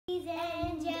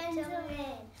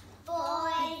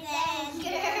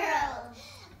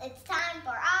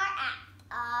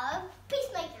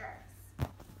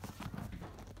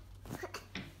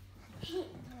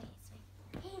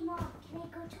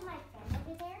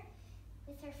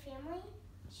family?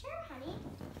 Sure, honey.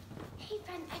 Hey,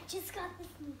 friend, I just got this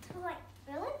new toy.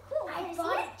 Really? Cool. I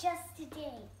bought it just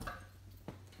today.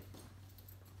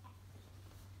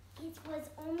 It was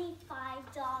only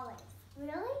 $5.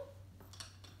 Really?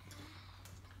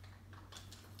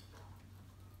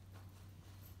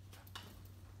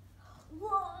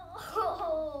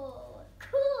 Whoa!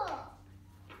 Cool!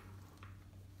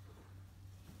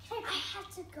 I have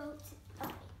to go to...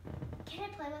 Okay. Can I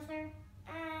play with her?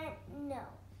 No.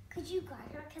 Could you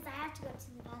guard her? Because I have to go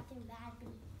to the bathroom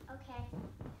badly. Okay.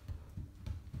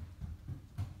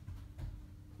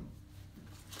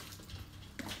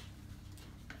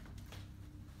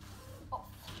 Oh.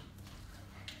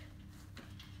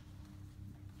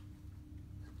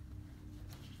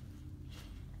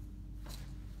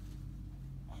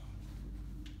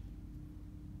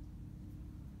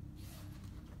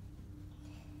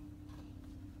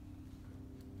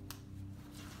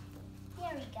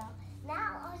 There we go.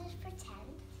 Now I'll just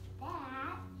pretend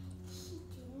that she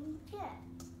didn't get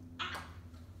it. Ow!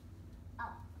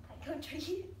 Oh, I go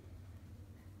tree.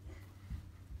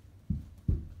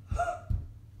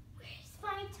 Where's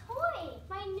my toy?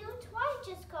 My new toy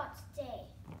just got today.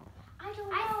 I don't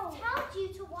know. I told you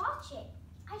to watch it.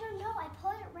 I don't know. I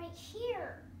put it right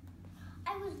here.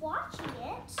 I was watching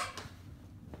it.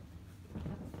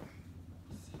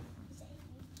 Is it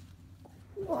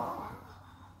here? Whoa.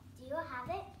 Do you have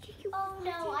it? Oh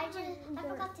no, I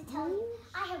forgot to tell you.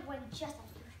 I have one just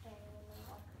like you're standing in the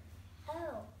water.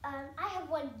 Oh, I have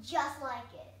one just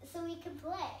like it, so we can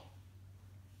play.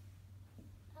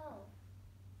 Oh,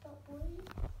 but will you?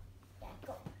 Yeah,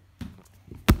 go.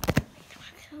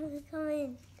 Come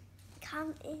in.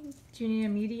 Come in. Do you need a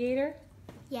mediator?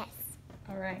 Yes.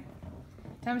 All right.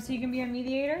 Thomas, so you can be a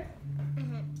mediator?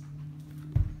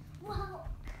 Well,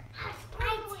 I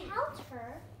told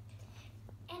her,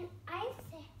 and I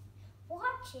said,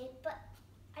 watch it, but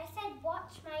I said,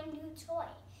 watch my new toy.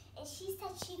 And she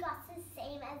said she got the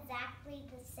same, exactly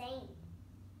the same.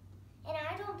 And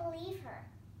I don't believe her.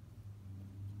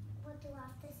 What do I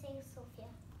have to say, Sophia?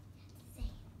 Say it.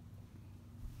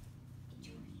 It's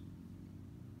yours.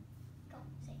 Go,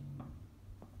 say it.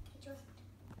 It's yours.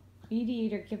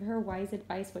 Mediator, give her wise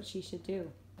advice what she should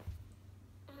do.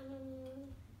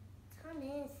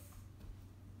 Thomas.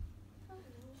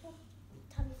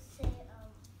 Thomas said,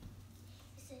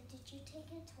 he said, did you take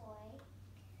your toy?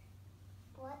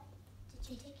 What? Did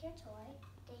you take your toy?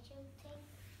 Did you take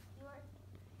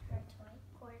her toy?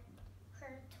 Or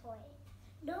her toy?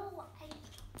 No,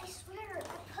 I swear, I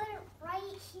put it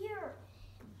right here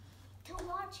to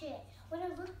watch it. When I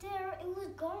looked there, it was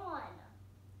gone.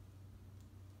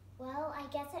 Well, I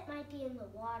guess it might be in the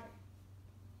water.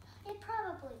 It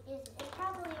probably isn't. It's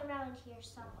probably around here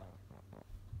somewhere.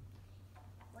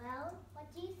 Well,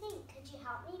 what do you think? Could you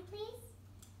help me, please?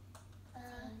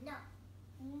 No.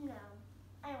 No.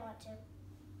 I want to.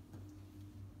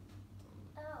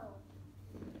 Oh.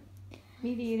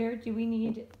 Mediator, do we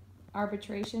need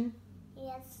arbitration?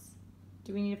 Yes.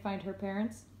 Do we need to find her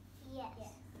parents?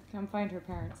 Yes. Come find her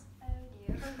parents. Oh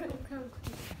dear.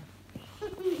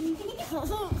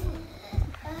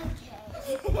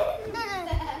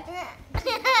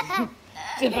 Okay.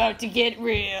 It's about to get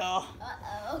real.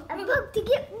 Uh-oh. About to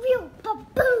get real.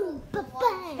 Ba-boom.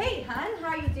 Ba-bang. Hey, hun,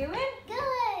 how you doing?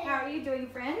 Good. How are you doing,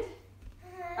 friend?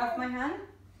 Off my hun?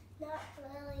 Not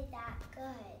really that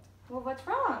good. Well, what's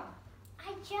wrong?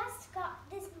 I just got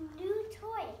this new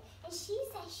toy, and she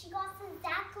said she got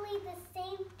exactly the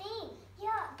same thing.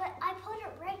 Yeah, but I put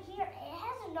it right here. It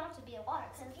has not to be a water.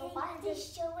 So you have to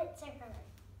show it to her.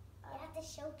 You have to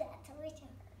show that toy to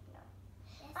her. No.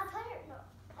 Yes. I put it. No.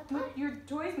 I put Look, your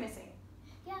toy's missing.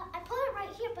 Yeah, I put it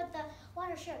right here, but the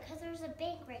water showed because there's a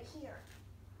bank right here.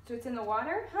 So it's in the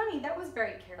water? Honey, that was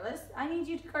very careless. I need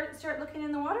you to start looking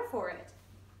in the water for it.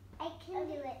 I can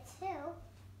do it too.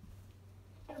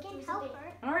 I can help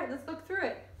her. All right, let's look through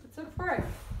it. Let's look for it.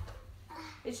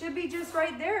 It should be just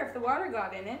right there if the water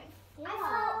got in it. Yeah.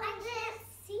 I can't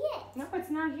see it. No, it's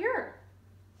not here.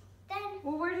 Then.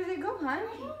 Well, where did it go, hon?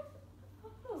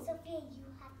 Sophia, you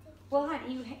have to. Well, hon,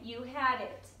 you had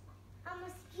it.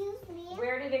 Excuse me.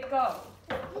 Where did it go?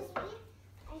 Excuse me.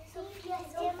 I think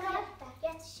it's in my backpack. You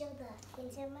have to show the.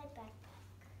 It's in my backpack.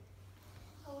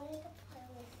 I wanted to play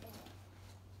with it.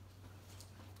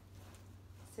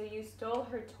 So you stole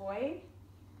her toy?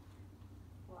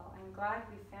 Well, I'm glad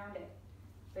we found it.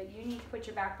 But you need to put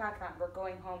your backpack on. We're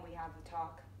going home. We have to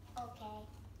talk. Okay.